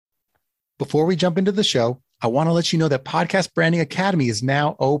Before we jump into the show, I want to let you know that Podcast Branding Academy is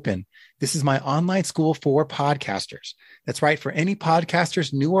now open. This is my online school for podcasters. That's right, for any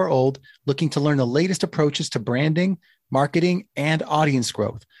podcasters, new or old, looking to learn the latest approaches to branding, marketing, and audience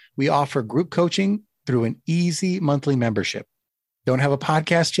growth. We offer group coaching through an easy monthly membership. Don't have a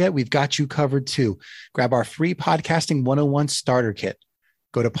podcast yet? We've got you covered too. Grab our free Podcasting 101 starter kit.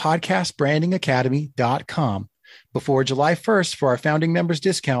 Go to podcastbrandingacademy.com. Before July 1st, for our founding members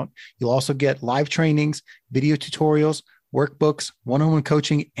discount, you'll also get live trainings, video tutorials, workbooks, one-on-one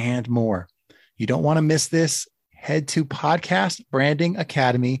coaching, and more. You don't want to miss this. Head to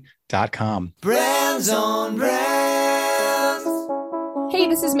podcastbrandingacademy.com. Brands on Brands. Hey,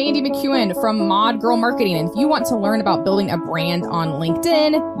 this is Mandy McEwen from Mod Girl Marketing. And if you want to learn about building a brand on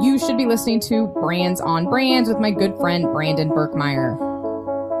LinkedIn, you should be listening to Brands on Brands with my good friend, Brandon Berkmeyer.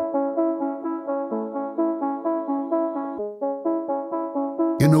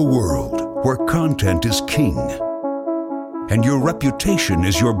 In a world where content is king and your reputation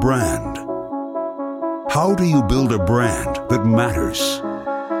is your brand, how do you build a brand that matters?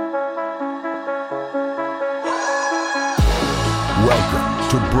 Welcome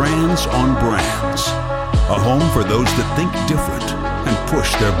to Brands on Brands, a home for those that think different and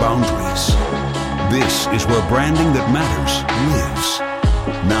push their boundaries. This is where branding that matters lives.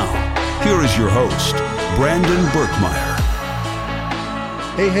 Now, here is your host, Brandon Berkmeyer.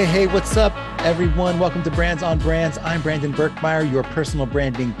 Hey, what's up, everyone? Welcome to Brands on Brands. I'm Brandon Berkmeyer, your personal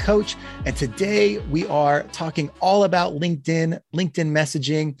branding coach. And today we are talking all about LinkedIn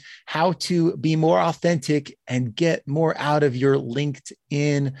messaging, how to be more authentic and get more out of your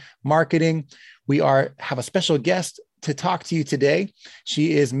LinkedIn marketing. We have a special guest to talk to you today.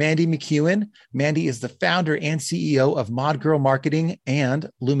 She is Mandy McEwen. Mandy is the founder and CEO of Mod Girl Marketing and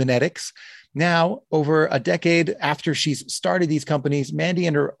Luminetics. Now, over a decade after she's started these companies, Mandy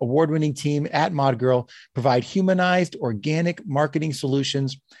and her award-winning team at Mod Girl provide humanized, organic marketing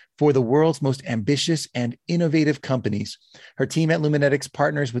solutions for the world's most ambitious and innovative companies. Her team at Luminetics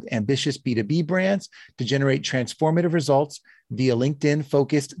partners with ambitious B2B brands to generate transformative results via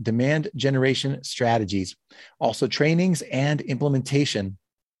LinkedIn-focused demand generation strategies, also trainings and implementation.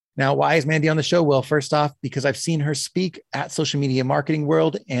 Now, why is Mandy on the show? Well, first off, because I've seen her speak at Social Media Marketing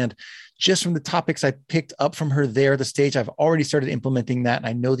World, and just from the topics I picked up from her there, the stage, I've already started implementing that. And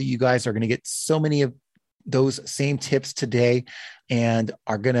I know that you guys are going to get so many of those same tips today and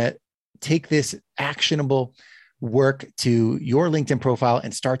are going to take this actionable work to your LinkedIn profile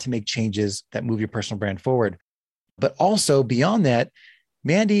and start to make changes that move your personal brand forward. But also beyond that,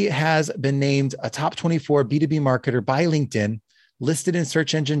 Mandy has been named a top 24 B2B marketer by LinkedIn, listed in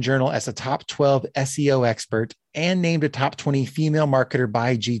Search Engine Journal as a top 12 SEO expert, and named a top 20 female marketer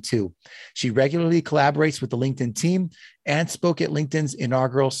by G2. She regularly collaborates with the LinkedIn team and spoke at LinkedIn's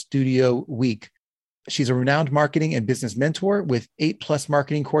inaugural Studio Week. She's a renowned marketing and business mentor with 8+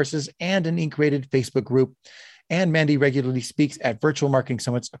 marketing courses and an Inc-rated Facebook group. And Mandy regularly speaks at virtual marketing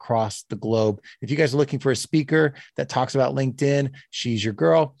summits across the globe. If you guys are looking for a speaker that talks about LinkedIn, she's your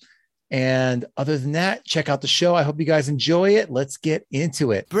girl. And other than that, check out the show. I hope you guys enjoy it. Let's get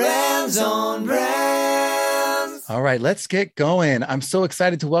into it. Brands on Brands. All right, let's get going. I'm so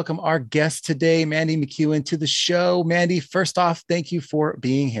excited to welcome our guest today, Mandy McEwen, to the show. Mandy, first off, thank you for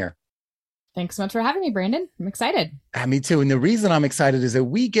being here. Thanks so much for having me, Brandon. I'm excited. Me too. And the reason I'm excited is that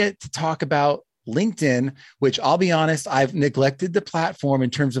we get to talk about LinkedIn, which I'll be honest, I've neglected the platform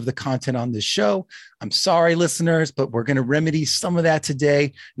in terms of the content on this show. I'm sorry, listeners, but we're going to remedy some of that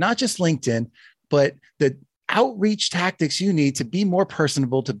today. Not just LinkedIn, but the outreach tactics you need to be more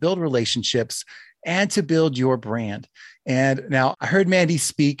personable, to build relationships, and to build your brand. And now I heard Mandy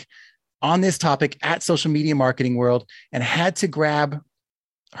speak on this topic at Social Media Marketing World and had to grab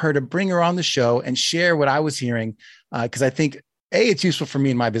her to bring her on the show and share what I was hearing, because I think it's useful for me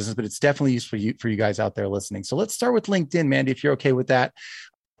in my business, but it's definitely useful for you guys out there listening. So let's start with LinkedIn, Mandy, if you're okay with that.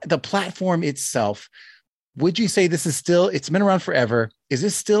 The platform itself, would you say this is still, it's been around forever. Is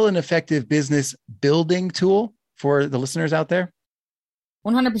this still an effective business building tool for the listeners out there?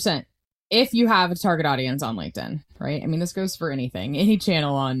 100%. If you have a target audience on LinkedIn, right? I mean, this goes for anything, any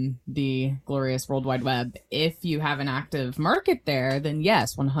channel on the glorious World Wide Web. If you have an active market there, then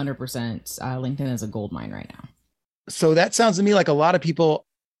yes, 100%. LinkedIn is a gold mine right now. So that sounds to me like a lot of people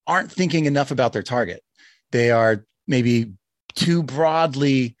aren't thinking enough about their target. They are maybe too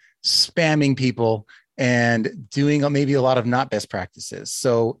broadly spamming people and doing maybe a lot of not best practices.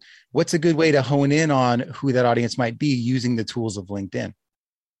 So what's a good way to hone in on who that audience might be using the tools of LinkedIn?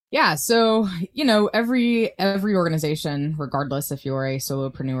 Yeah, so every organization, regardless if you're a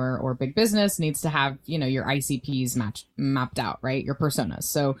solopreneur or big business, needs to have your ICPs mapped out, right? Your personas.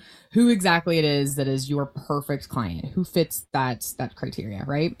 So who exactly it is that is your perfect client, who fits that criteria,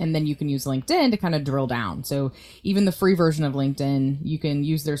 right? And then you can use LinkedIn to kind of drill down. So even the free version of LinkedIn, you can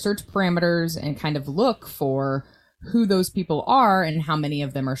use their search parameters and kind of look for who those people are and how many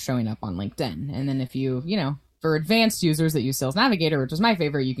of them are showing up on LinkedIn. And then if for advanced users that use Sales Navigator, which is my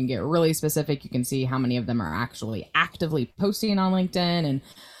favorite, you can get really specific. You can see how many of them are actually actively posting on LinkedIn and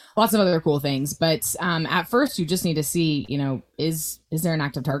lots of other cool things. But at first, you just need to see, is there an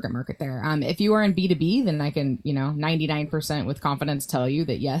active target market there? If you are in B2B, then I can, 99% with confidence tell you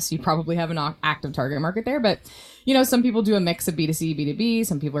that, yes, you probably have an active target market there. But, some people do a mix of B2C, B2B.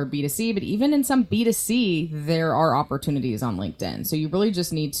 Some people are B2C. But even in some B2C, there are opportunities on LinkedIn. So you really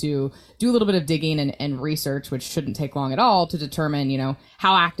just need to do a little bit of digging and research, which shouldn't take long at all, to determine,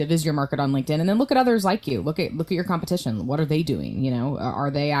 how active is your market on LinkedIn. And then look at others like you. Look at your competition. What are they doing?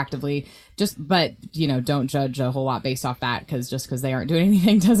 Are they actively don't judge a whole lot based off that, because they aren't doing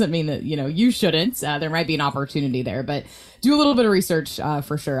anything doesn't mean that, you shouldn't. There might be an opportunity there, but do a little bit of research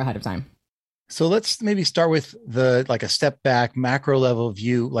for sure ahead of time. So let's maybe start with a step back, macro level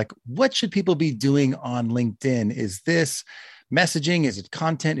view. Like, what should people be doing on LinkedIn? Is this messaging? Is it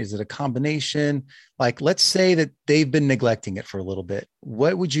content? Is it a combination? Like, let's say that they've been neglecting it for a little bit.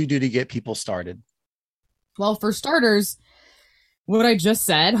 What would you do to get people started? Well, for starters, what I just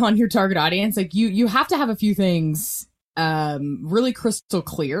said on your target audience, like you have to have a few things really crystal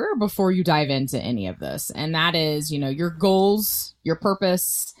clear before you dive into any of this. And that is, your goals, your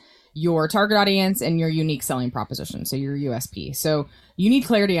purpose, your target audience, and your unique selling proposition. So your USP. So you need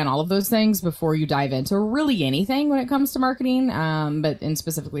clarity on all of those things before you dive into really anything when it comes to marketing. And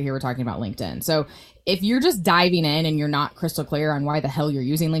specifically here, we're talking about LinkedIn. So if you're just diving in and you're not crystal clear on why the hell you're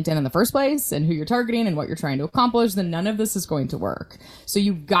using LinkedIn in the first place and who you're targeting and what you're trying to accomplish, then none of this is going to work. So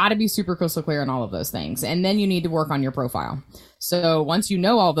you've got to be super crystal clear on all of those things. And then you need to work on your profile. So once you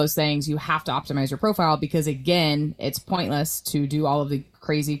know all those things, you have to optimize your profile, because again, it's pointless to do all of the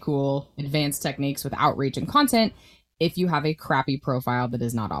crazy, cool, advanced techniques with outreach and content if you have a crappy profile that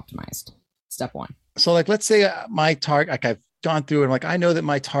is not optimized. Step one. So let's say my target, I've gone through and I know that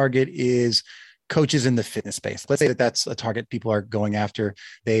my target is coaches in the fitness space. Let's say that that's a target people are going after.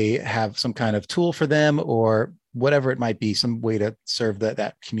 They have some kind of tool for them or whatever it might be, some way to serve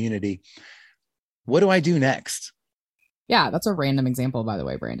that community. What do I do next? Yeah, that's a random example, by the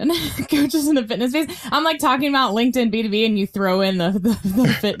way, Brandon. Coaches in the fitness space. I'm talking about LinkedIn B2B and you throw in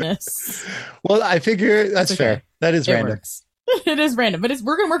the fitness. Well, I figure that's okay. Fair. That is random. Works. It is random, but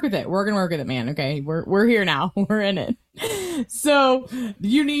we're going to work with it. We're going to work with it, man. Okay. We're here now. We're in it. So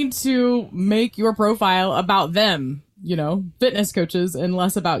you need to make your profile about them, fitness coaches, and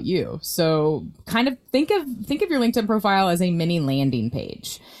less about you. So kind of think of your LinkedIn profile as a mini landing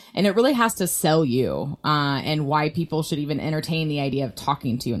page. And it really has to sell you and why people should even entertain the idea of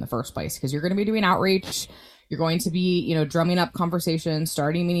talking to you in the first place, because you're going to be doing outreach. You're going to be, drumming up conversations,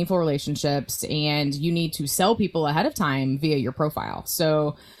 starting meaningful relationships, and you need to sell people ahead of time via your profile.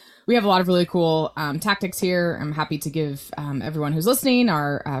 So we have a lot of really cool tactics here. I'm happy to give everyone who's listening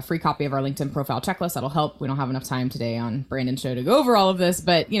our free copy of our LinkedIn profile checklist. That'll help. We don't have enough time today on Brandon's show to go over all of this,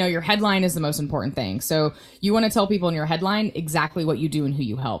 but your headline is the most important thing. So you want to tell people in your headline exactly what you do and who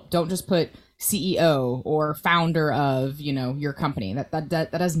you help. Don't just put CEO or founder of, your company. That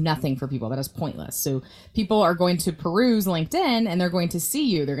does nothing for people. That is pointless. So people are going to peruse LinkedIn and they're going to see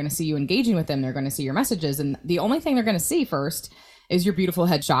you. They're going to see you engaging with them. They're going to see your messages. And the only thing they're going to see first is your beautiful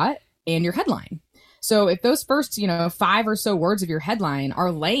headshot and your headline. So if those first, 5 or so words of your headline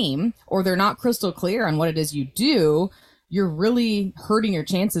are lame, or they're not crystal clear on what it is you do, you're really hurting your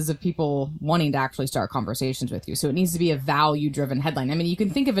chances of people wanting to actually start conversations with you. So it needs to be a value-driven headline. I mean, you can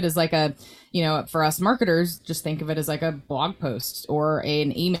think of it as like a, for us marketers, just think of it as like a blog post or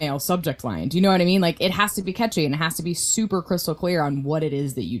an email subject line. Do you know what I mean? Like, it has to be catchy and it has to be super crystal clear on what it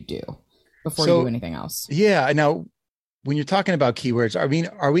is that you do before you do anything else. Yeah. Now, when you're talking about keywords,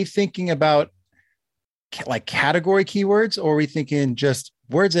 are we thinking about like category keywords, or are we thinking just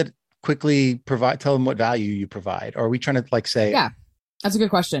words that quickly tell them what value you provide? Or are we trying to say? Yeah, that's a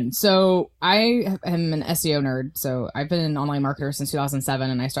good question. So I am an SEO nerd. So I've been an online marketer since 2007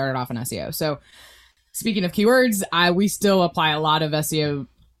 and I started off in SEO. So speaking of keywords, we still apply a lot of SEO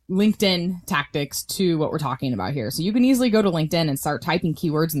LinkedIn tactics to what we're talking about here. So you can easily go to LinkedIn and start typing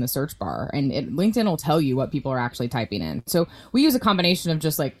keywords in the search bar, and LinkedIn will tell you what people are actually typing in. So we use a combination of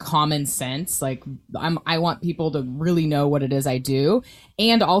just like common sense. Like I want people to really know what it is I do.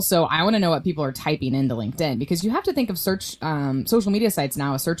 And also I want to know what people are typing into LinkedIn, because you have to think of social media sites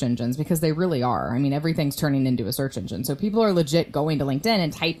now as search engines, because they really are. I mean, everything's turning into a search engine. So people are legit going to LinkedIn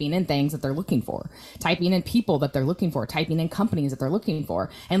and typing in things that they're looking for, typing in people that they're looking for, typing in companies that they're looking for.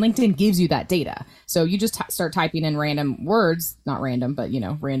 And LinkedIn gives you that data. So you just start typing in random words, not random, but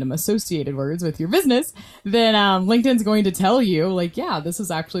random associated words with your business. Then LinkedIn's going to tell you like, yeah, this is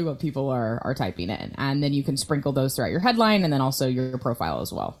actually what people are typing in. And then you can sprinkle those throughout your headline and then also your profile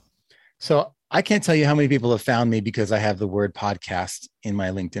as well. So I can't tell you how many people have found me because I have the word podcast in my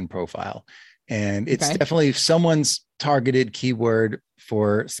LinkedIn profile. And it's definitely someone's targeted keyword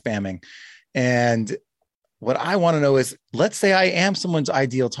for spamming. And what I want to know is, let's say I am someone's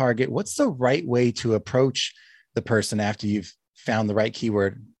ideal target. What's the right way to approach the person after you've found the right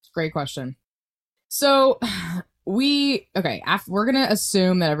keyword? Great question. So we're going to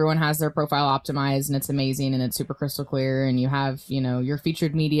assume that everyone has their profile optimized and it's amazing and it's super crystal clear, and you have, your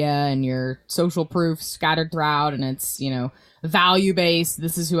featured media and your social proof scattered throughout, and it's, value-based.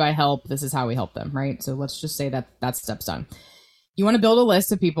 This is who I help. This is how we help them, right? So let's just say that step's done. You want to build a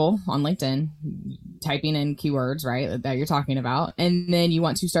list of people on LinkedIn, typing in keywords, right, that you're talking about. And then you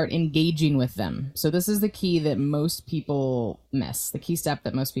want to start engaging with them. So this is the key that most people miss. The key step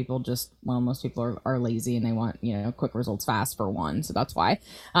that most people are lazy and they want, quick results fast, for one. So that's why.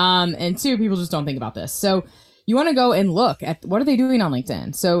 And two, people just don't think about this. So you want to go and look at what are they doing on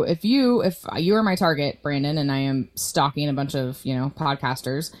LinkedIn. So if you are my target, Brandon, and I am stalking a bunch of,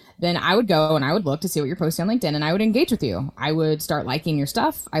 podcasters, then I would go and I would look to see what you're posting on LinkedIn, and I would engage with you. I would start liking your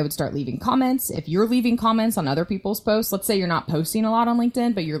stuff. I would start leaving comments. If you're leaving comments on other people's posts, let's say you're not posting a lot on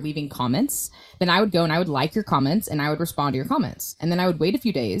LinkedIn, but you're leaving comments, then I would go and I would like your comments and I would respond to your comments. And then I would wait a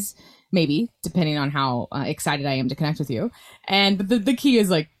few days, maybe, depending on how excited I am to connect with you. And the key is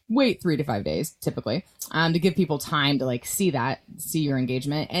like, wait 3 to 5 days typically, to give people time to see your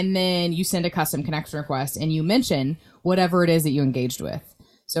engagement. And then you send a custom connection request and you mention whatever it is that you engaged with.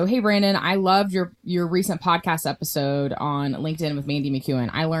 So, hey, Brandon, I loved your recent podcast episode on LinkedIn with Mandy McEwen.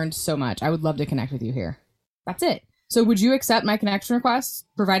 I learned so much. I would love to connect with you here. That's it. So would you accept my connection request,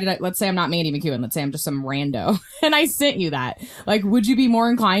 provided, let's say I'm not Mandy McEwen, let's say I'm just some rando and I sent you that? Would you be more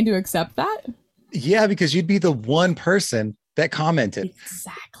inclined to accept that? Yeah, because you'd be the one person that commented.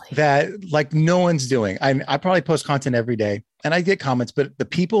 Exactly. That no one's doing. I probably post content every day and I get comments, but the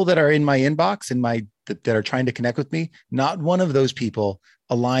people that are in my inbox that are trying to connect with me, not one of those people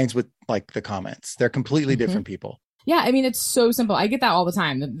aligns with the comments. They're completely different people. Yeah, I mean, it's so simple. I get that all the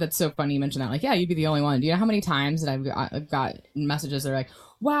time. That's so funny you mentioned that. You'd be the only one. Do you know how many times that I've got messages that are like,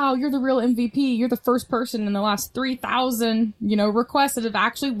 wow, you're the real MVP. You're the first person in the last 3,000, requests that have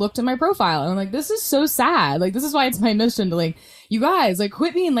actually looked at my profile. And I'm like, this is so sad. This is why it's my mission to you guys,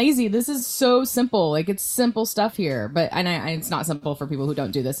 quit being lazy. This is so simple. It's simple stuff here. But it's not simple for people who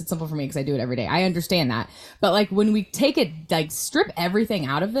don't do this. It's simple for me because I do it every day. I understand that. But when we take it, strip everything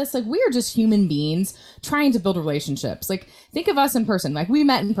out of this, we are just human beings trying to build relationships. Think of us in person. We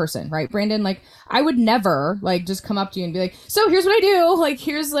met in person, right, Brandon? I would never just come up to you and be like, so here's what I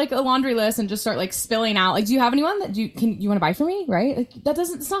do. Here's a laundry list, and just start spilling out. Do you have anyone that you want to buy for me? Right?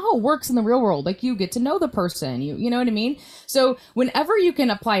 That's not how it works in the real world. You get to know the person. You know what I mean? So whenever you can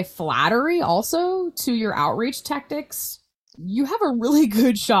apply flattery also to your outreach tactics, you have a really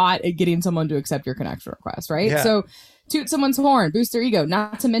good shot at getting someone to accept your connection request, right? Yeah. So toot someone's horn, boost their ego.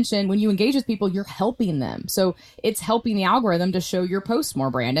 Not to mention, when you engage with people, you're helping them. So it's helping the algorithm to show your posts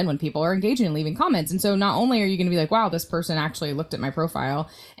more, Brandon, when people are engaging and leaving comments. And so not only are you going to be like, wow, this person actually looked at my profile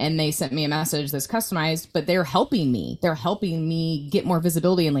and they sent me a message that's customized, but they're helping me. They're helping me get more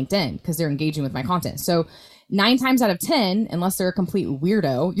visibility in LinkedIn because they're engaging with my content. So 9 times out of 10, unless they're a complete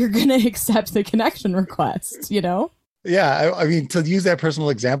weirdo, you're going to accept the connection request, Yeah. I mean, to use that personal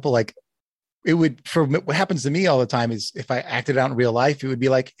example, it would, for what happens to me all the time is if I acted out in real life, it would be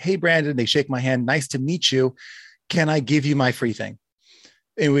like, hey, Brandon, they shake my hand. Nice to meet you. Can I give you my free thing?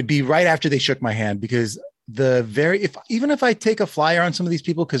 It would be right after they shook my hand, because even if I take a flyer on some of these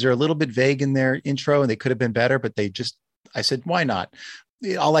people, because they're a little bit vague in their intro and they could have been better, but I said, why not?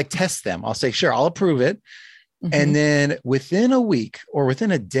 I'll test them. I'll say, sure, I'll approve it. Mm-hmm. And then within a week or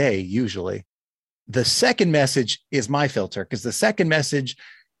within a day, usually the second message is my filter, because the second message,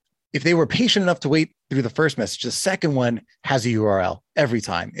 if they were patient enough to wait through the first message, the second one has a URL every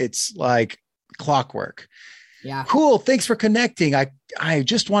time. It's like clockwork. Yeah. Cool. Thanks for connecting. I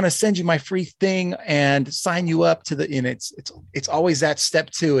just want to send you my free thing and sign you up to and it's always that step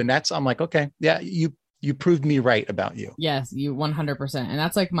 2. And I'm like, okay, yeah, you proved me right about you. Yes, you 100%. And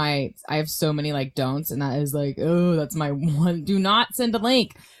that's like I have so many like don'ts, and that is like, oh, that's my one. Do not send a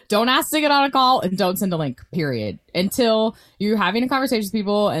link. Don't ask to get on a call, and don't send a link, period. Until you're having a conversation with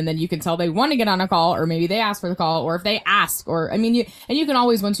people, and then you can tell they want to get on a call, or maybe they ask for the call, or if they ask, or, I mean, you can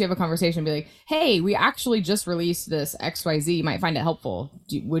always, once you have a conversation, be like, hey, we actually just released this XYZ. You might find it helpful.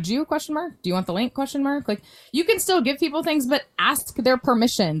 Would you? ? Do you want the link ? Like, you can still give people things, but ask their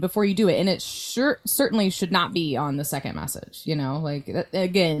permission before you do it. And it certainly should not be on the second message, like,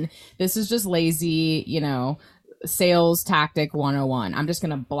 again, this is just lazy, sales tactic 101. I'm just going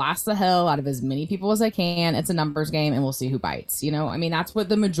to blast the hell out of as many people as I can. It's a numbers game, and we'll see who bites. I mean, that's what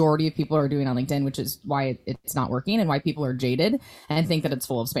the majority of people are doing on LinkedIn, which is why it's not working and why people are jaded and think that it's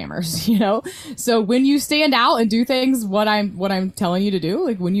full of spammers, So when you stand out and do things, what I'm telling you to do,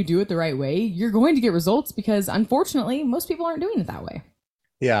 like when you do it the right way, you're going to get results, because unfortunately, most people aren't doing it that way.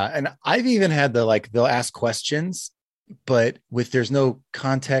 Yeah. And I've even had they'll ask questions, but there's no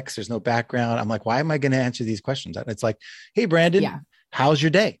context, there's no background. I'm like, why am I going to answer these questions? It's like, hey, Brandon, how's your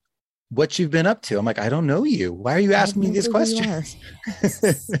day? What you've been up to? I'm like, I don't know you. Why are you asking me these questions?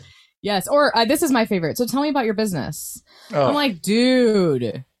 Yes. Or this is my favorite. So tell me about your business. Oh. I'm like,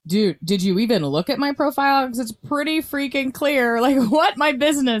 dude, did you even look at my profile? Because it's pretty freaking clear, like, what my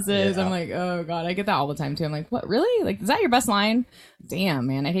business is. Yeah. I'm like, oh God, I get that all the time too. I'm like, what, really? Like, is that your best line? Damn,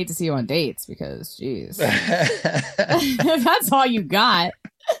 man, I'd hate to see you on dates, because, geez, that's all you got.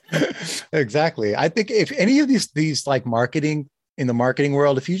 Exactly. I think if any of these like marketing, in the marketing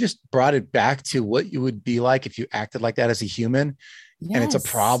world, if you just brought it back to what you would be like if you acted like that as a human, yes, and it's a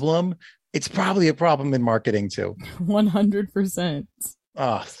problem, it's probably a problem in marketing too. 100%.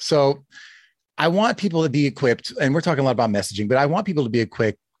 So I want people to be equipped, and we're talking a lot about messaging, but I want people to be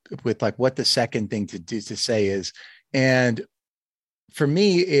equipped with like what the second thing to say is. And for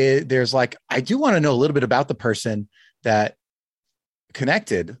me, there's like, I do want to know a little bit about the person that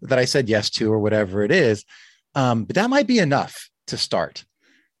connected, that I said yes to, or whatever it is. But that might be enough to start,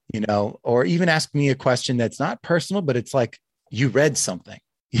 or even ask me a question that's not personal, but it's like, you read something,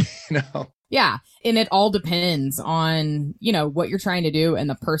 Yeah. And it all depends on, what you're trying to do and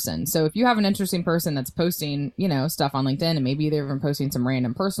the person. So if you have an interesting person that's posting, stuff on LinkedIn, and maybe they're even posting some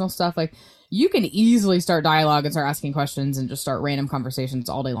random personal stuff, like, you can easily start dialogue and start asking questions and just start random conversations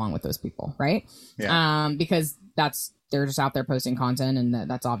all day long with those people. Right. Yeah. Because they're just out there posting content, and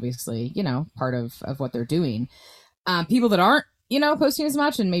that's obviously, part of what they're doing. People that aren't, posting as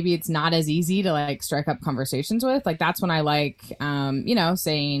much, and maybe it's not as easy to like strike up conversations with, like, that's when I like,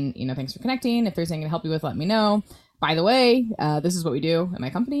 saying, thanks for connecting. If there's anything to help you with, let me know. By the way, this is what we do at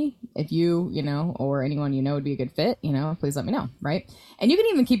my company. If you, or anyone would be a good fit, please let me know. Right. And you can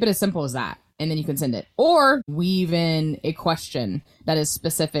even keep it as simple as that, and then you can send it, or weave in a question that is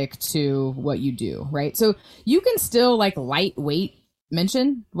specific to what you do. Right. So you can still like lightweight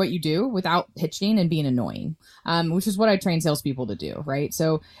mention what you do without pitching and being annoying, which is what I train salespeople to do. Right.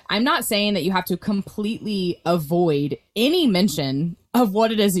 So I'm not saying that you have to completely avoid any mention of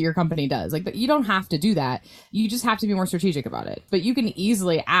what it is that your company does. Like, you don't have to do that. You just have to be more strategic about it. But you can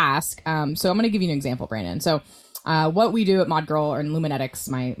easily ask. So I'm going to give you an example, Brandon. So what we do at ModGirl, or in Luminetics,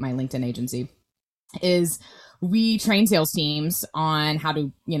 my LinkedIn agency, is we train sales teams on how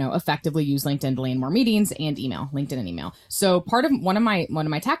to, effectively use LinkedIn to land more meetings and LinkedIn and email. So part of one of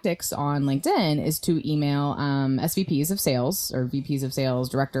my tactics on LinkedIn is to email SVPs of sales, or VPs of sales,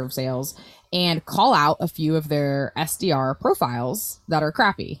 director of sales, and call out a few of their SDR profiles that are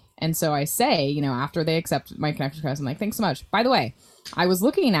crappy. And so I say, after they accept my connection request, I'm like, thanks so much. By the way, I was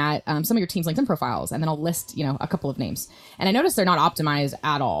looking at some of your team's LinkedIn profiles, and then I'll list, a couple of names, and I noticed they're not optimized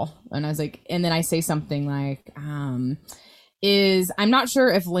at all. And I was like, and then I say something like, I'm not sure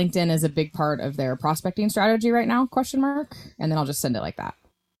if LinkedIn is a big part of their prospecting strategy right now, ? And then I'll just send it like that.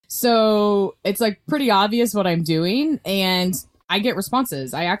 So it's like pretty obvious what I'm doing, and I get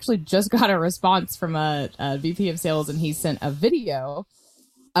responses. I actually just got a response from a VP of sales, and he sent a video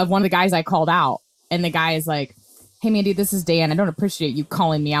of one of the guys I called out. And the guy is like, hey, Mandy, this is Dan. I don't appreciate you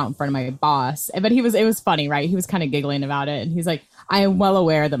calling me out in front of my boss. But it was funny, right? He was kind of giggling about it. And he's like, I am well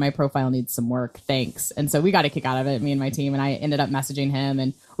aware that my profile needs some work. Thanks. And so we got a kick out of it, me and my team. And I ended up messaging him,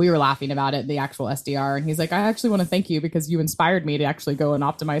 and we were laughing about it, the actual SDR. And he's like, I actually want to thank you, because you inspired me to actually go and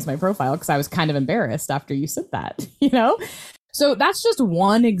optimize my profile, because I was kind of embarrassed after you said that, So that's just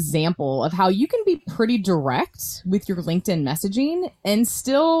one example of how you can be pretty direct with your LinkedIn messaging and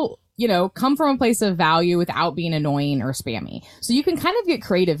still, come from a place of value without being annoying or spammy. So you can kind of get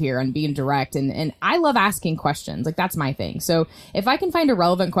creative here on being direct. And I love asking questions. Like, that's my thing. So if I can find a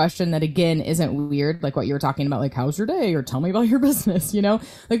relevant question that, again, isn't weird, like what you were talking about, like, how's your day? Or tell me about your business,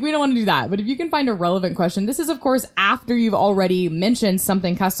 like, we don't want to do that. But if you can find a relevant question, this is, of course, after you've already mentioned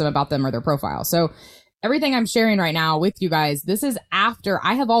something custom about them or their profile. So everything I'm sharing right now with you guys, this is after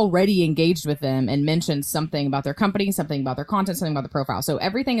I have already engaged with them and mentioned something about their company, something about their content, something about the profile. So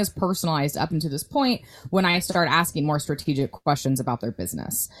everything is personalized up until this point when I start asking more strategic questions about their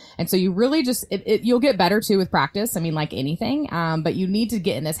business. And so you really just, you'll get better too with practice. I mean, like anything, but you need to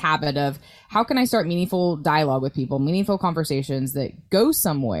get in this habit of how can I start meaningful dialogue with people, meaningful conversations that go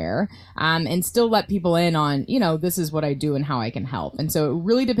somewhere, and still let people in on, this is what I do and how I can help. And so it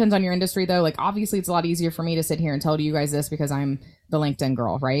really depends on your industry though. Like, obviously it's a lot easier for me to sit here and tell you guys this because I'm the LinkedIn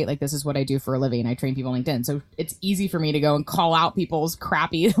girl, right? Like, this is what I do for a living. I train people on LinkedIn. So it's easy for me to go and call out people's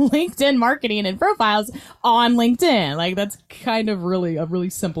crappy LinkedIn marketing and profiles on LinkedIn. Like, that's kind of really a really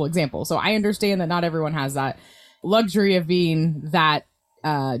simple example. So I understand that not everyone has that luxury of being that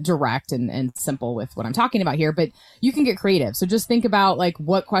direct and simple with what I'm talking about here, but you can get creative. So just think about, like,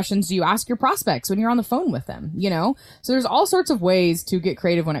 what questions do you ask your prospects when you're on the phone with them, So there's all sorts of ways to get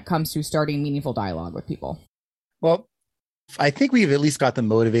creative when it comes to starting meaningful dialogue with people. Well, I think we've at least got them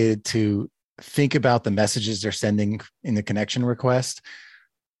motivated to think about the messages they're sending in the connection request.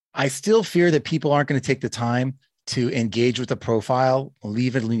 I still fear that people aren't going to take the time to engage with the profile,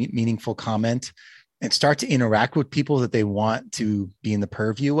 leave a meaningful comment, and start to interact with people that they want to be in the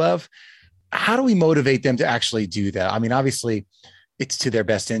purview of. How do we motivate them to actually do that? I mean, obviously, it's to their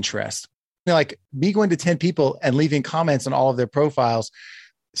best interest. Like, me going to 10 people and leaving comments on all of their profiles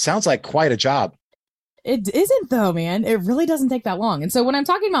sounds like quite a job. It isn't though, man. It really doesn't take that long. And so when I'm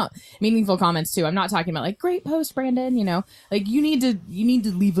talking about meaningful comments too, I'm not talking about like, great post, Brandon, like you need to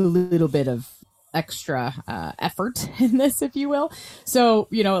leave a little bit of extra effort in this, if you will. So,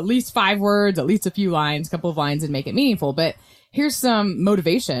 at least 5 words, at least a few lines, a couple of lines, and make it meaningful. But here's some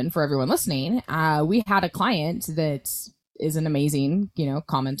motivation for everyone listening. We had a client that is an amazing,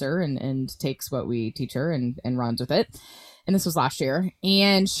 commenter and takes what we teach her and runs with it. And this was last year.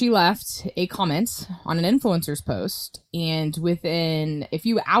 And she left a comment on an influencer's post. And within a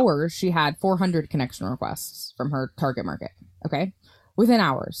few hours, she had 400 connection requests from her target market. Okay. Within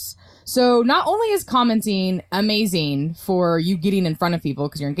hours. So not only is commenting amazing for you getting in front of people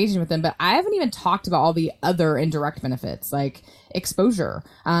because you're engaging with them, but I haven't even talked about all the other indirect benefits like exposure,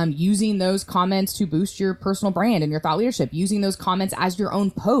 using those comments to boost your personal brand and your thought leadership, using those comments as your own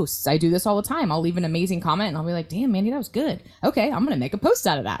posts. I do this all the time. I'll leave an amazing comment and I'll be like, damn, Mandy, that was good. Okay, I'm going to make a post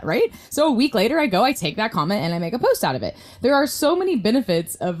out of that, right? So a week later, I take that comment and I make a post out of it. There are so many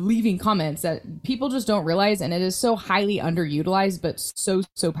benefits of leaving comments that people just don't realize, and it is so highly underutilized, but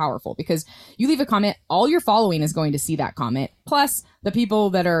so powerful, because you leave a comment, all your following is going to see that comment. Plus, the people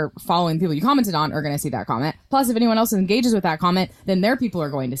that are following people you commented on are going to see that comment. Plus, if anyone else engages with that comment, then their people are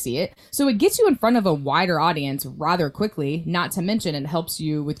going to see it. So it gets you in front of a wider audience rather quickly, not to mention it helps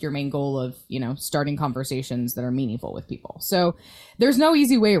you with your main goal of, starting conversations that are meaningful with people. So there's no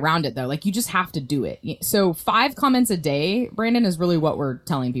easy way around it though. Like, you just have to do it. So 5 comments a day, Brandon, is really what we're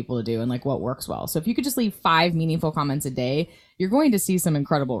telling people to do and like what works well. So if you could just leave 5 meaningful comments a day, you're going to see some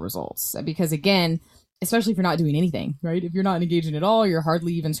incredible results, because again, especially if you're not doing anything, right? If you're not engaging at all, you're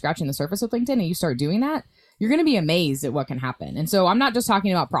hardly even scratching the surface with LinkedIn, and you start doing that, you're going to be amazed at what can happen. And so I'm not just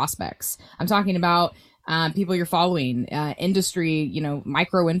talking about prospects. I'm talking about people you're following, industry,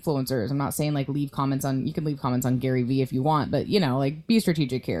 micro influencers. I'm not saying like you can leave comments on Gary Vee if you want, but like be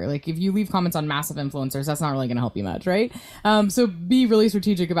strategic here. Like if you leave comments on massive influencers, that's not really going to help you much, right? So be really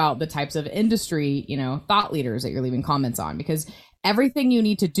strategic about the types of industry, thought leaders that you're leaving comments on, because everything you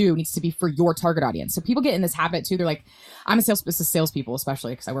need to do needs to be for your target audience. So people get in this habit too. They're like, this is salespeople,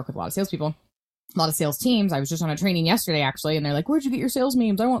 especially because I work with a lot of salespeople, a lot of sales teams. I was just on a training yesterday, actually, and they're like, where'd you get your sales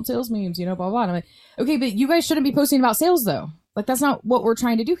memes? I want sales memes, blah, blah, blah. And I'm like, okay, but you guys shouldn't be posting about sales though. Like, that's not what we're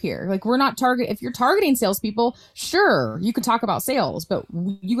trying to do here. Like, we're not if you're targeting salespeople, sure, you could talk about sales, but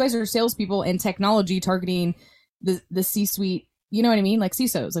you guys are salespeople in technology targeting the C-suite. You know what I mean? Like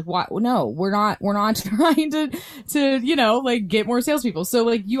CISOs, like what? No, we're not trying to, like get more salespeople. So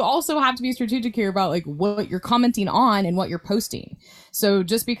like, you also have to be strategic here about like what you're commenting on and what you're posting. So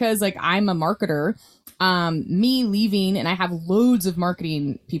just because like I'm a marketer, me leaving, and I have loads of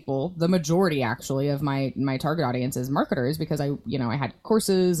marketing people, the majority actually of my target audience is marketers, because I had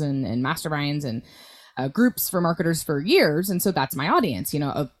courses and masterminds and groups for marketers for years. And so that's my audience,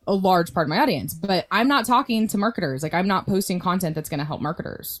 a a large part of my audience, but I'm not talking to marketers. Like I'm not posting content that's going to help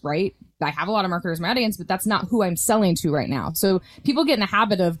marketers, right? I have a lot of marketers in my audience, but that's not who I'm selling to right now. So people get in the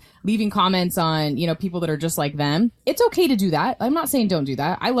habit of leaving comments on, people that are just like them. It's okay to do that. I'm not saying don't do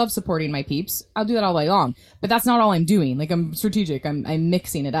that. I love supporting my peeps. I'll do that all day long, but that's not all I'm doing. Like I'm strategic. I'm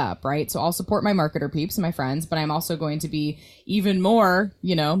mixing it up, right? So I'll support my marketer peeps and my friends, but I'm also going to be even more,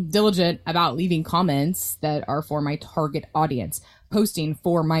 diligent about leaving comments that are for my target audience, posting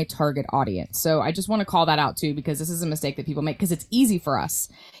for my target audience. So I just want to call that out too, because this is a mistake that people make because it's easy for us.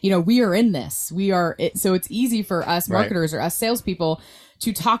 We are in this. So it's easy for us marketers or us salespeople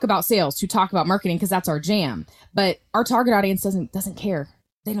to talk about sales, to talk about marketing, because that's our jam. But our target audience doesn't care.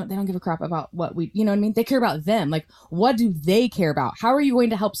 They don't give a crap about what we, you know what I mean? They care about them. Like, what do they care about? How are you going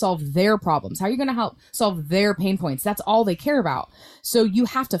to help solve their problems? How are you going to help solve their pain points? That's all they care about. So you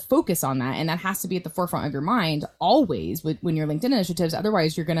have to focus on that. And that has to be at the forefront of your mind always when you're LinkedIn initiatives.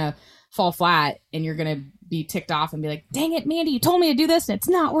 Otherwise, you're going to fall flat and you're going to be ticked off and be like, dang it, Mandy, you told me to do this and it's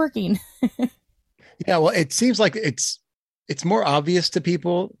not working. Yeah. Well, it seems like it's more obvious to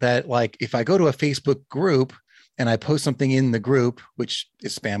people that, like, if I go to a Facebook group and I post something in the group, which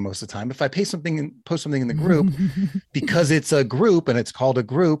is spam most of the time, if I post something in the group because it's a group and it's called a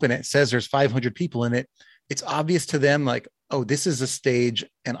group and it says there's 500 people in it, it's obvious to them, like, oh, this is a stage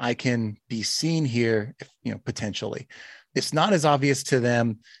and I can be seen here, potentially. It's not as obvious to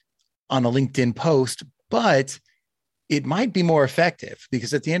them on a LinkedIn post, but it might be more effective,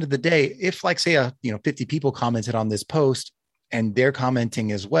 because at the end of the day, if, like, say 50 people commented on this post and they're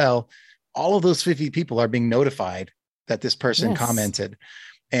commenting as well, all of those 50 people are being notified that this person commented.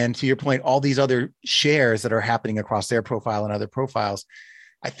 And to your point, all these other shares that are happening across their profile and other profiles,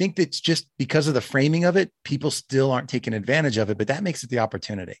 I think that's just because of the framing of it, people still aren't taking advantage of it, but that makes it the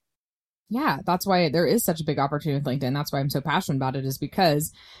opportunity. Yeah, that's why there is such a big opportunity with LinkedIn. That's why I'm so passionate about it, is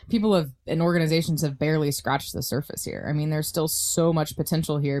because people and organizations have barely scratched the surface here. I mean, there's still so much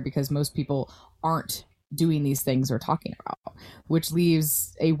potential here because most people aren't doing these things we're talking about, which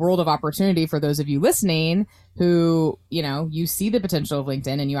leaves a world of opportunity for those of you listening who, you see the potential of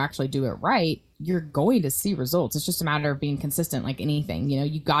LinkedIn and you actually do it right. You're going to see results. It's just a matter of being consistent, like anything.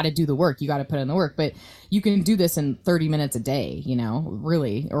 You got to do the work. You got to put in the work, but you can do this in 30 minutes a day,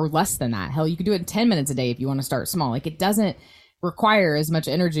 really, or less than that. Hell, you could do it in 10 minutes a day if you want to start small. Like, it doesn't require as much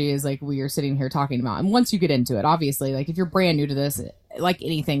energy as, like, we are sitting here talking about. And once you get into it, obviously, like, if you're brand new to this, like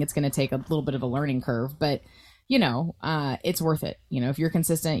anything, it's going to take a little bit of a learning curve, but it's worth it. If you're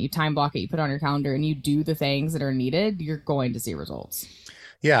consistent, you time block it, you put it on your calendar, and you do the things that are needed, you're going to see results.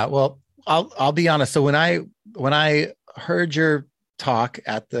 Yeah. Well, I'll be honest. So when I heard your talk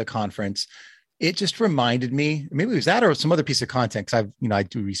at the conference, it just reminded me, maybe it was that or some other piece of content, because I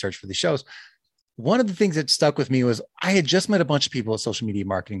do research for the shows. One of the things that stuck with me was I had just met a bunch of people in social media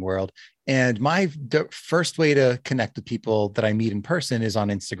marketing world, and the first way to connect with people that I meet in person is on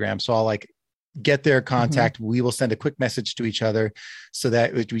Instagram. So I'll get their contact. Mm-hmm. We will send a quick message to each other so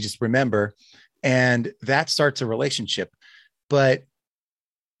that we just remember, and that starts a relationship. But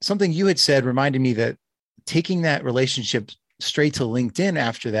something you had said reminded me that taking that relationship straight to LinkedIn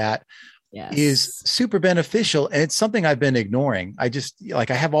after that is super beneficial. And it's something I've been ignoring. I just, I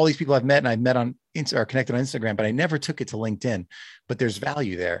have all these people I've met and I've met on or connected on Instagram, but I never took it to LinkedIn. But there's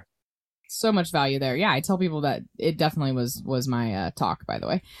value there. So much value there. Yeah, I tell people that it definitely was my talk, by the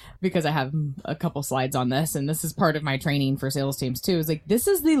way, because I have a couple slides on this, and this is part of my training for sales teams too. Is like, this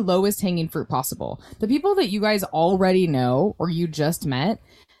is the lowest hanging fruit possible. The people that you guys already know or you just met,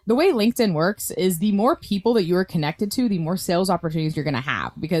 the way LinkedIn works is the more people that you are connected to, the more sales opportunities you're going to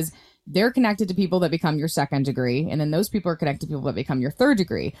have, because they're connected to people that become your second degree. And then those people are connected to people that become your third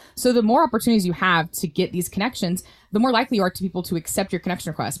degree. So the more opportunities you have to get these connections, the more likely you are to people to accept your connection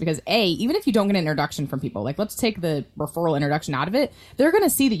request. Because even if you don't get an introduction from people, like, let's take the referral introduction out of it, they're going to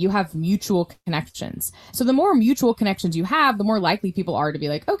see that you have mutual connections. So the more mutual connections you have, the more likely people are to be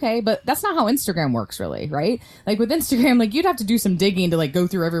like, okay, but that's not how Instagram works, really, right? Like, with Instagram, like, you'd have to do some digging to, like, go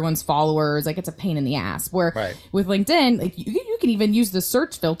through everyone's followers. Like, it's a pain in the ass. Where with LinkedIn, like, you can even use the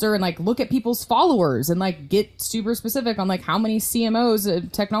search filter and, like, look at people's followers and, like, get super specific on, like, how many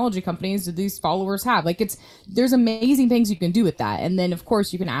CMOs, technology companies, do these followers have. Like, there's amazing things you can do with that. And then, of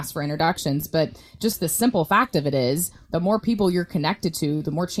course, you can ask for introductions, but just the simple fact of it is, the more people you're connected to,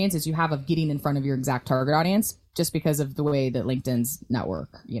 the more chances you have of getting in front of your exact target audience, just because of the way that LinkedIn's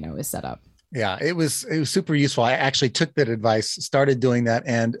network, is set up. Yeah, it was super useful. I actually took that advice, started doing that.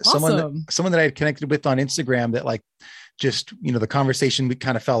 And awesome. someone that I had connected with on Instagram that, like, just, the conversation, we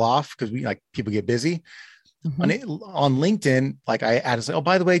kind of fell off because people get busy. On LinkedIn, like I added, oh,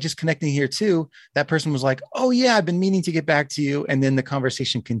 by the way, just connecting here too. That person was like, oh yeah, I've been meaning to get back to you. And then the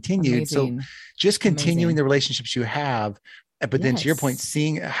conversation continued. Amazing. So just continuing Amazing. the relationships you have, but then to your point, Yes.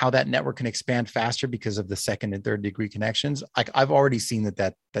 seeing how that network can expand faster because of the second and third degree connections. Like I've already seen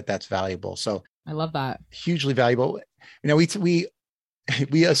that's valuable. So I love that. hugely valuable. We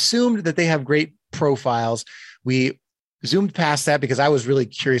assumed that they have great profiles. We zoomed past that because I was really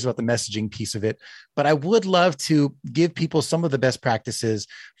curious about the messaging piece of it. But I would love to give people some of the best practices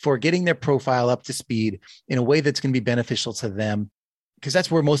for getting their profile up to speed in a way that's going to be beneficial to them, because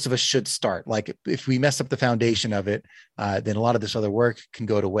that's where most of us should start. Like if we mess up the foundation of it, then a lot of this other work can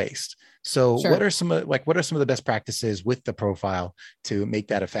go to waste. So Sure. what are some of the best practices with the profile to make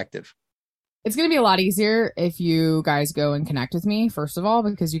that effective? It's going to be a lot easier if you guys go and connect with me, first of all,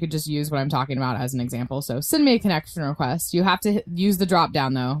 because you could just use what I'm talking about as an example. So send me a connection request. You have to use the drop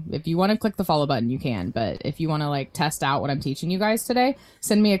down though. If you want to click the follow button, you can. But if you want to like test out what I'm teaching you guys today,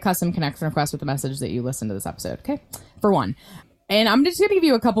 send me a custom connection request with the message that you listened to this episode. Okay. For one. And I'm just going to give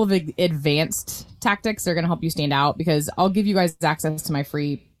you a couple of advanced tactics that are going to help you stand out, because I'll give you guys access to my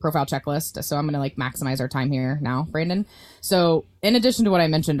free profile checklist. So I'm going to like maximize our time here now, Brandon. So in addition to what I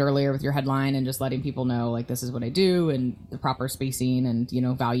mentioned earlier with your headline and just letting people know like this is what I do and the proper spacing and,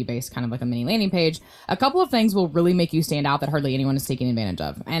 value-based, kind of like a mini landing page, a couple of things will really make you stand out that hardly anyone is taking advantage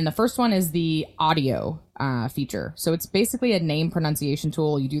of. And the first one is the audio feature. So it's basically a name pronunciation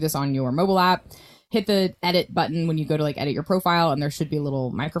tool. You do this on your mobile app. Hit the edit button when you go to like edit your profile, and there should be a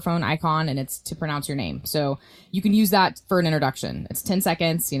little microphone icon, and it's to pronounce your name. So you can use that for an introduction. It's 10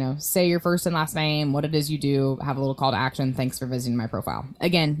 seconds, say your first and last name, what it is you do, have a little call to action. Thanks for visiting my profile.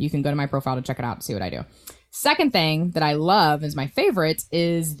 Again, you can go to my profile to check it out and see what I do. Second thing that I love is my favorite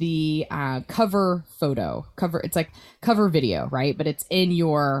is the cover photo. It's like cover video, right? But it's in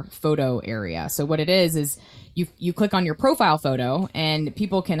your photo area. So what it is you click on your profile photo and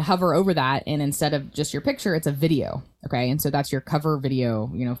people can hover over that, and instead of just your picture, it's a video. Okay. And so that's your cover video,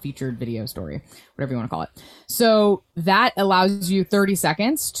 featured video story, whatever you want to call it. So that allows you 30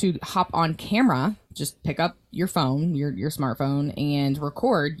 seconds to hop on camera, just pick up your phone, your smartphone, and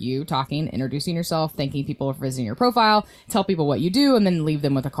record you talking, introducing yourself, thanking people for visiting your profile, tell people what you do, and then leave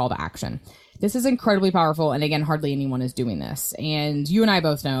them with a call to action. This is incredibly powerful. And again, hardly anyone is doing this. And you and I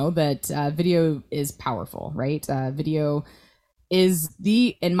both know that video is powerful, right? Video is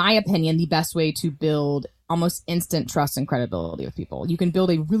in my opinion, the best way to build almost instant trust and credibility with people. You can build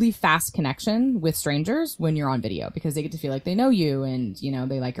a really fast connection with strangers when you're on video, because they get to feel like they know you and,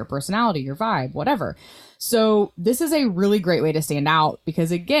 they like your personality, your vibe, whatever. So this is a really great way to stand out,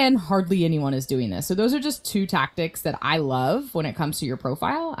 because again, hardly anyone is doing this. So those are just two tactics that I love when it comes to your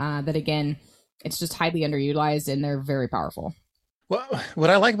profile, that again, it's just highly underutilized and they're very powerful. Well,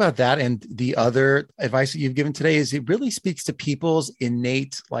 what I like about that and the other advice that you've given today is it really speaks to people's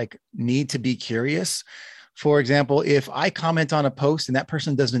innate need to be curious. For example, if I comment on a post and that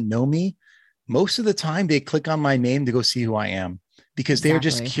person doesn't know me, most of the time they click on my name to go see who I am, because they're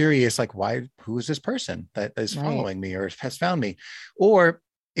just curious, like, who is this person that is following me or has found me? Or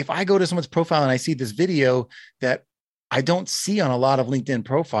if I go to someone's profile and I see this video that I don't see on a lot of LinkedIn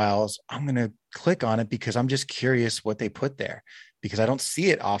profiles, I'm going to click on it because I'm just curious what they put there, because I don't see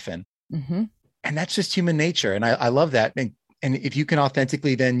it often. Mm-hmm. And that's just human nature. And I love that. And if you can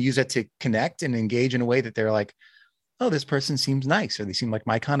authentically then use it to connect and engage in a way that they're like, oh, this person seems nice, or they seem like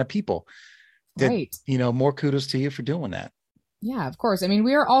my kind of people, then, more kudos to you for doing that. Yeah, of course. I mean,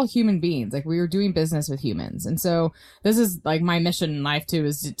 we are all human beings. Like, we are doing business with humans. And so this is like my mission in life too,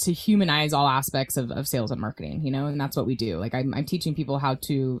 is to humanize all aspects of sales and marketing, and that's what we do. Like I'm teaching people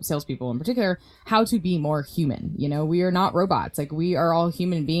salespeople in particular, how to be more human. We are not robots. Like, we are all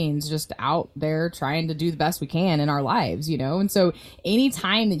human beings just out there trying to do the best we can in our lives, And so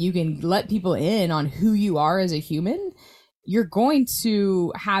anytime that you can let people in on who you are as a human, you're going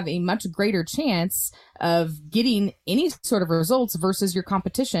to have a much greater chance of getting any sort of results versus your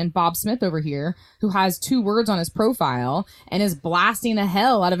competition, Bob Smith over here, who has 2 words on his profile and is blasting the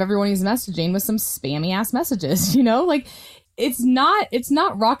hell out of everyone he's messaging with some spammy ass messages, Like, it's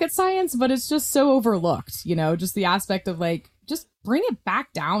not rocket science, but it's just so overlooked, just the aspect of like, just bring it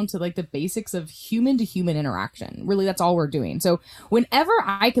back down to like the basics of human to human interaction. Really, that's all we're doing. So whenever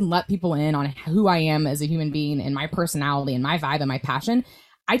I can let people in on who I am as a human being and my personality and my vibe and my passion,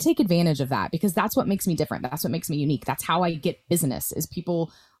 I take advantage of that, because that's what makes me different. That's what makes me unique. That's how I get business, is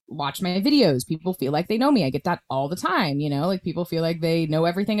people watch my videos. People feel like they know me. I get that all the time, like people feel like they know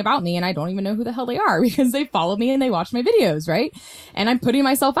everything about me and I don't even know who the hell they are because they follow me and they watch my videos, right? And I'm putting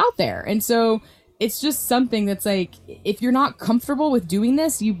myself out there. And so it's just something that's like, if you're not comfortable with doing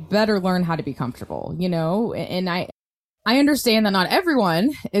this, you better learn how to be comfortable, you know? And I understand that not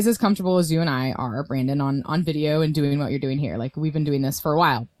everyone is as comfortable as you and I are, Brandon, on video and doing what you're doing here. Like, we've been doing this for a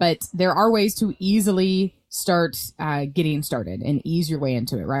while, but there are ways to easily start getting started and ease your way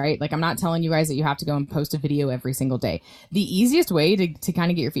into it, right? Like, I'm not telling you guys that you have to go and post a video every single day. The easiest way to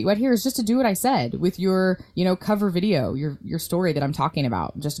kind of get your feet wet here is just to do what I said with your, you know, cover video, your story that I'm talking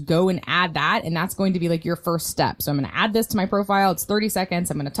about. Just go and add that, and that's going to be like your first step. So I'm going to add this to my profile. It's 30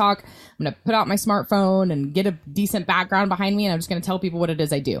 seconds. I'm going to talk. I'm going to put out my smartphone and get a decent background behind me, and I'm just going to tell people what it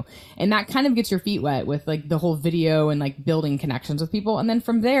is I do. And that kind of gets your feet wet with like the whole video and like building connections with people. And then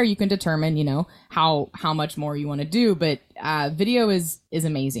from there, you can determine, you know, how much more you want to do, but video is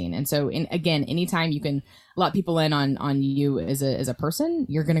amazing. And so again, anytime you can let people in on you as a person,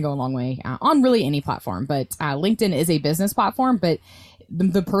 you're going to go a long way on really any platform. But LinkedIn is a business platform, but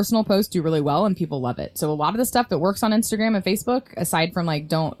the personal posts do really well and people love it. So a lot of the stuff that works on Instagram and Facebook, aside from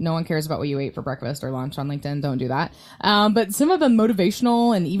like, no one cares about what you ate for breakfast or lunch on LinkedIn, don't do that. But some of the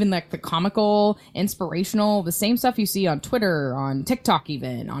motivational and even like the comical, inspirational, the same stuff you see on Twitter, on TikTok,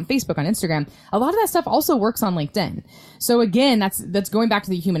 even on Facebook, on Instagram, a lot of that stuff also works on LinkedIn. So again, that's going back to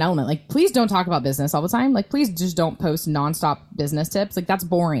the human element. Like, please don't talk about business all the time. Like, please just don't post nonstop business tips. Like, that's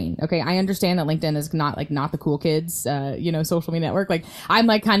boring. Okay. I understand that LinkedIn is not the cool kids, social media network. Like, I'm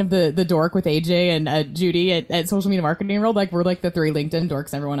like kind of the dork with AJ and Judy at Social Media Marketing World. Like, we're like the three LinkedIn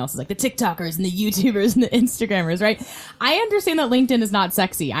dorks. Everyone else is like the TikTokers and the YouTubers and the Instagrammers, right? I understand that LinkedIn is not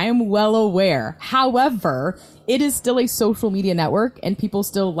sexy. I am well aware. However, it is still a social media network, and people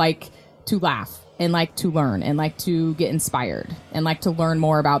still like to laugh and like to learn and like to get inspired and like to learn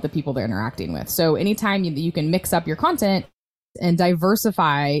more about the people they're interacting with. So anytime you can mix up your content and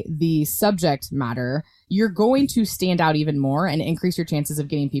diversify the subject matter, you're going to stand out even more and increase your chances of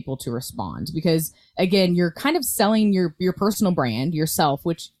getting people to respond. Because again, you're kind of selling your personal brand, yourself,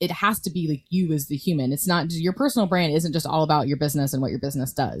 which it has to be like you as the human. It's not just, your personal brand isn't just all about your business and what your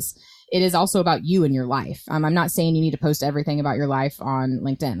business does. It is also about you and your life. I'm not saying you need to post everything about your life on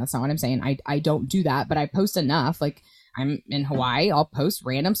LinkedIn. That's not what I'm saying. I don't do that, but I post enough. Like, I'm in Hawaii, I'll post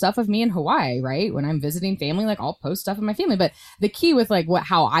random stuff of me in Hawaii, right? When I'm visiting family, like, I'll post stuff of my family. But the key with like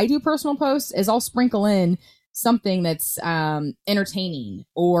how I do personal posts is I'll sprinkle in something that's entertaining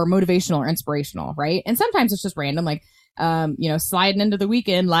or motivational or inspirational, right? And sometimes it's just random, like sliding into the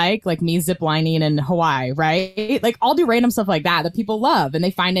weekend, like me ziplining in Hawaii, right? Like, I'll do random stuff like that people love and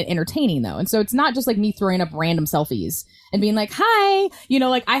they find it entertaining though. And so it's not just like me throwing up random selfies and being like, hi,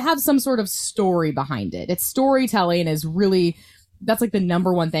 like I have some sort of story behind it. It's storytelling is really, that's like the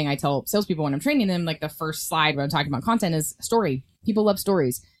number one thing I tell salespeople when I'm training them. Like, the first slide when I'm talking about content is story. People love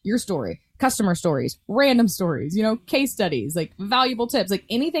stories. Your story, customer stories, random stories, case studies, like valuable tips, like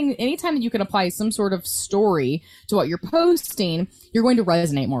anything, anytime that you can apply some sort of story to what you're posting, you're going to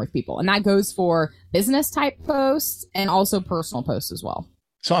resonate more with people. And that goes for business type posts and also personal posts as well.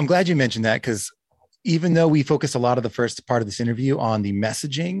 So I'm glad you mentioned that, because even though we focus a lot of the first part of this interview on the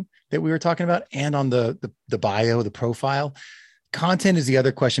messaging that we were talking about and on the bio, the profile, content is the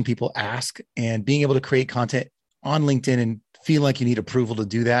other question people ask. And being able to create content on LinkedIn and feel like you need approval to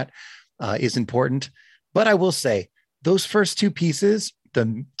do that is important. But I will say those first two pieces,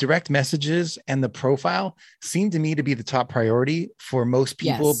 the direct messages and the profile, seem to me to be the top priority for most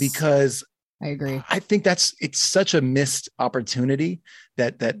people. Yes, because I agree. I think it's such a missed opportunity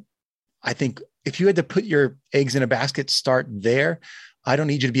that I think if you had to put your eggs in a basket, start there. I don't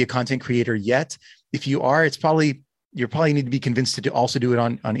need you to be a content creator yet. If you are, you probably need to be convinced to also do it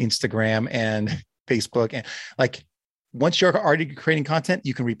on Instagram and Facebook. And like, once you're already creating content,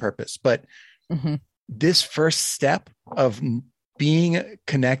 you can repurpose. But this first step of being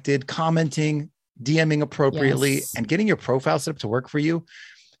connected, commenting, DMing appropriately, yes, and getting your profile set up to work for you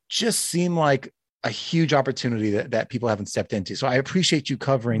just seem like a huge opportunity that people haven't stepped into. So I appreciate you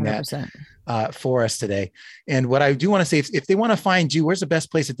covering 100%. That for us today. And what I do want to say, if they want to find you, where's the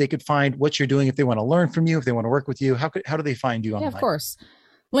best place that they could find what you're doing? If they want to learn from you, if they want to work with you, how do they find you online? Yeah, of course.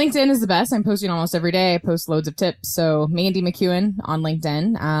 LinkedIn is the best. I'm posting almost every day. I post loads of tips. So Mandy McEwen on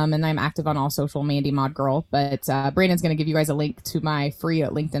LinkedIn. And I'm active on all social, Mandy Mod Girl. But Brandon's going to give you guys a link to my free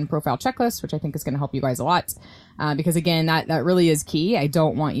LinkedIn profile checklist, which I think is going to help you guys a lot. Because again, that really is key. I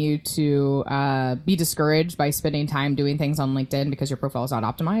don't want you to be discouraged by spending time doing things on LinkedIn because your profile is not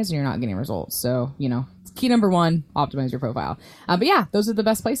optimized and you're not getting results. So, key number one, optimize your profile. But yeah, those are the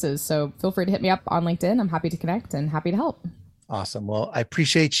best places. So feel free to hit me up on LinkedIn. I'm happy to connect and happy to help. Awesome. Well, I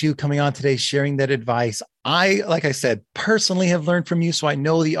appreciate you coming on today, sharing that advice. Like I said, personally have learned from you. So I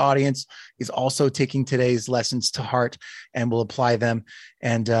know the audience is also taking today's lessons to heart and will apply them.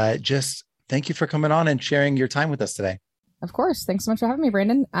 And just thank you for coming on and sharing your time with us today. Of course. Thanks so much for having me,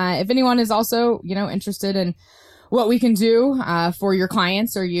 Brandon. If anyone is also, interested in what we can do for your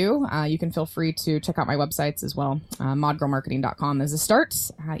clients or you can feel free to check out my websites as well. modgirlmarketing.com is a start.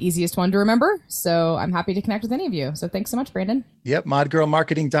 Easiest one to remember. So I'm happy to connect with any of you. So thanks so much, Brandon. Yep.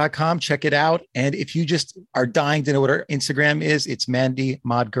 modgirlmarketing.com. Check it out. And if you just are dying to know what her Instagram is, it's Mandy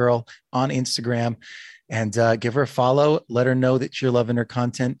Modgirl on Instagram. And give her a follow. Let her know that you're loving her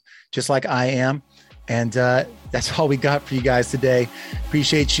content just like I am. And that's all we got for you guys today.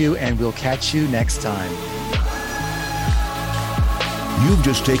 Appreciate you. And we'll catch you next time. You've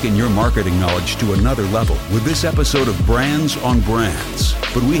just taken your marketing knowledge to another level with this episode of Brands on Brands.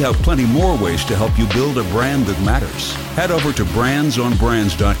 But we have plenty more ways to help you build a brand that matters. Head over to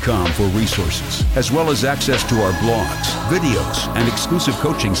brandsonbrands.com for resources, as well as access to our blogs, videos, and exclusive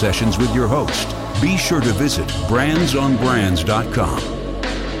coaching sessions with your host. Be sure to visit brandsonbrands.com.